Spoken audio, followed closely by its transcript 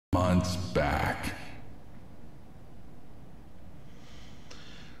months back.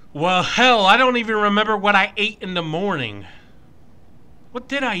 Well, hell, I don't even remember what I ate in the morning. What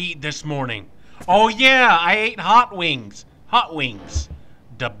did I eat this morning? Oh yeah, I ate hot wings. Hot wings.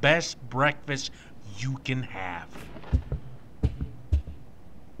 The best breakfast you can have.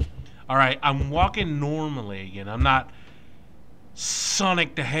 Alright, I'm walking normally again. I'm not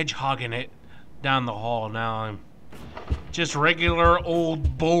Sonic the Hedgehogging it down the hall. Now I'm just regular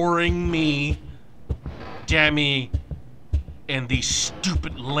old boring me. Damn me. And these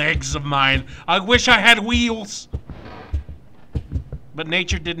stupid legs of mine. I wish I had wheels. But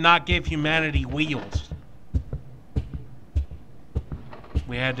nature did not give humanity wheels.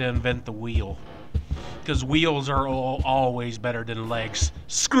 We had to invent the wheel. Because wheels are always better than legs.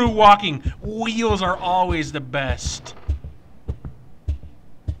 Screw walking. Wheels are always the best.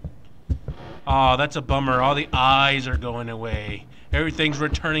 Oh, that's a bummer. All the eyes are going away. Everything's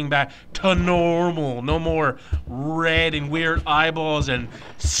returning back to normal. No more red and weird eyeballs and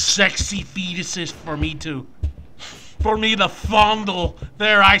sexy fetuses for me to fondle.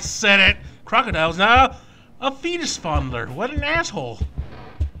 There, I said it. Crocodile's now a fetus fondler. What an asshole.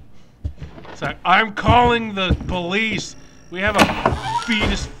 It's like, I'm calling the police. We have a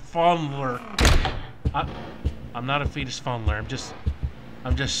fetus fondler. I'm not a fetus fondler.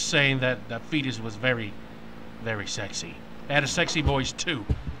 I'm just saying that that fetus was very, very sexy. They had a sexy voice too.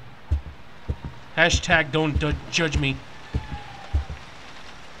 Hashtag don't judge me.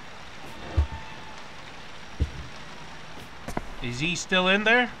 Is he still in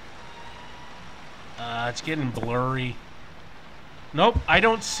there? It's getting blurry. Nope, I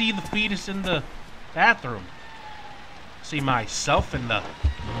don't see the fetus in the bathroom. See myself in the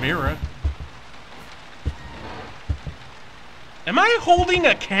mirror. Am I holding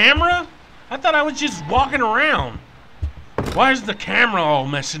a camera? I thought I was just walking around. Why is the camera all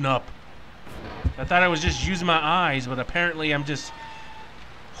messing up? I thought I was just using my eyes, but apparently I'm just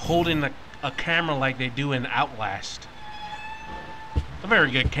holding a camera like they do in Outlast. A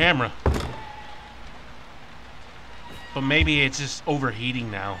very good camera. But maybe it's just overheating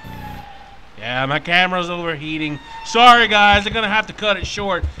now. Yeah, my camera's overheating. Sorry guys, I'm gonna have to cut it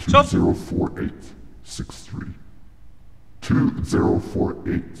short. 204863.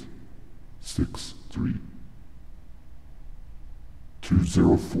 204863.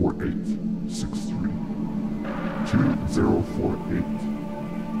 204863.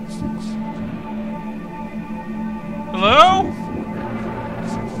 204863. Hello?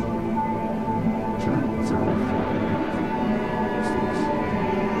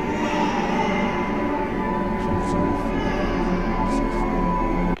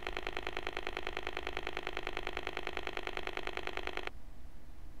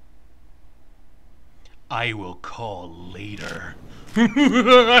 I will call later.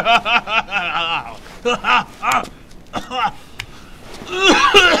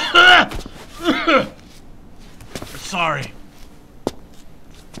 Sorry.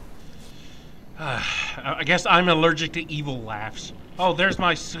 I guess I'm allergic to evil laughs. Oh, there's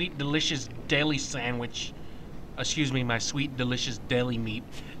my sweet, delicious deli sandwich. Excuse me, my sweet, delicious deli meat.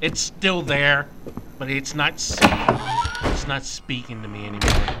 It's still there, but it's not speaking to me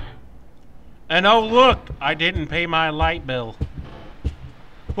anymore. And oh look, I didn't pay my light bill.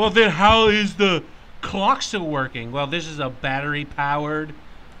 Well then how is the clock still working? Well, this is a battery-powered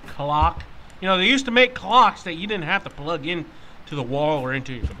clock. You know, they used to make clocks that you didn't have to plug in to the wall or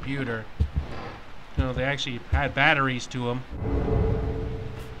into your computer. You know, they actually had batteries to them.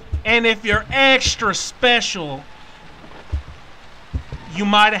 And if you're extra special, you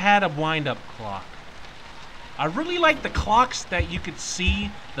might have had a wind-up clock. I really like the clocks that you could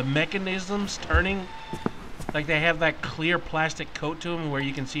see the mechanisms turning. Like they have that clear plastic coat to them where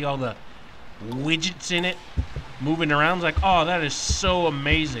you can see all the widgets in it moving around. It's like, oh, that is so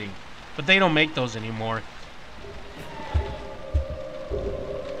amazing. But they don't make those anymore.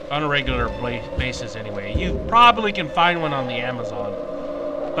 On a regular basis anyway. You probably can find one on the Amazon.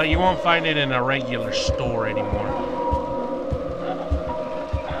 But you won't find it in a regular store anymore.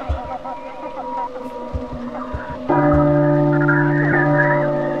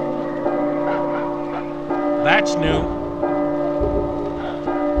 That's new.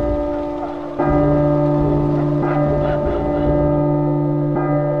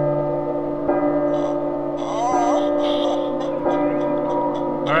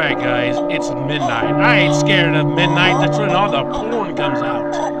 Alright guys, it's midnight. I ain't scared of midnight. That's when all the porn comes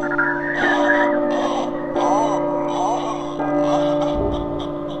out.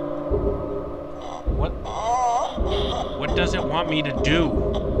 What does it want me to do?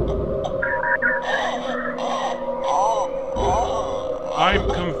 I'm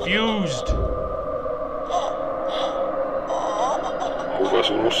confused. confused.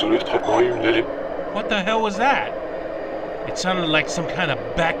 What the hell was that? It sounded like some kind of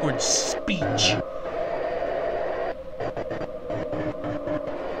backwards speech.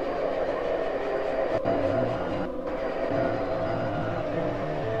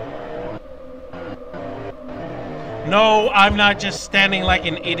 No, I'm not just standing like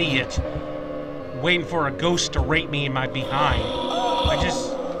an idiot, waiting for a ghost to rape me in my behind. I just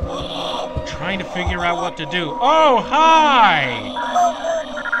trying to figure out what to do. Oh, hi!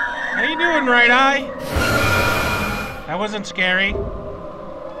 How you doing, Right Eye? That wasn't scary.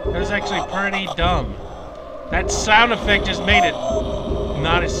 That was actually pretty dumb. That sound effect just made it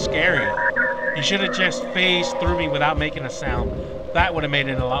not as scary. You should have just phased through me without making a sound. That would have made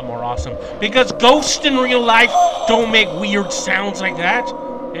it a lot more awesome. Because ghosts in real life don't make weird sounds like that.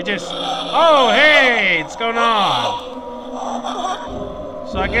 It just, oh, hey, what's going on?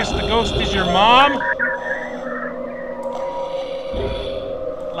 So I guess the ghost is your mom?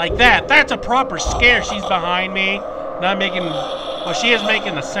 Like that. That's a proper scare. She's behind me. Not making, well, she is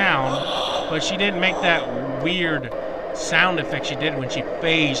making a sound, but she didn't make that weird sound effect she did when she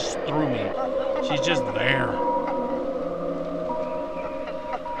phased through me. She's just there.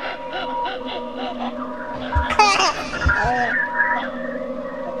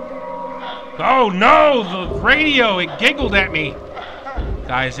 Oh no, the radio, it giggled at me.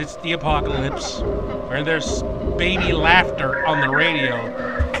 Guys, it's the apocalypse. Or there's baby laughter on the radio.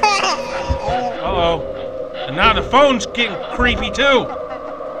 Uh-oh. And now the phone's getting creepy too.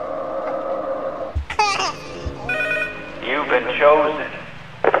 You've been chosen.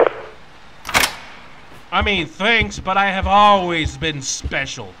 I mean, thanks, but I have always been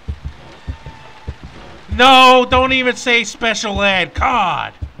special. No, don't even say special ed.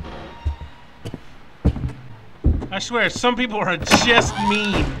 God. I swear, some people are just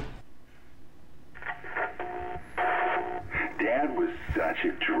mean. Dad was such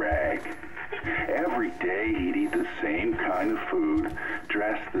a drag. Every day he'd eat the same kind of food,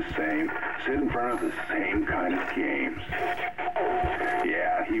 dress the same, sit in front of the same kind of games.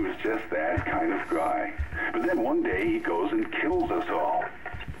 Yeah, he was just that kind of guy. But then one day he goes and kills us all.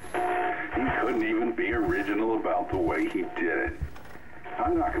 He couldn't even be original about the way he did it.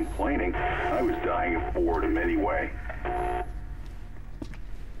 I'm not complaining. I was dying of boredom anyway.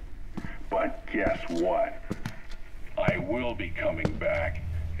 But guess what? I will be coming back,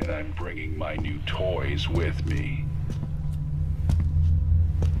 and I'm bringing my new toys with me.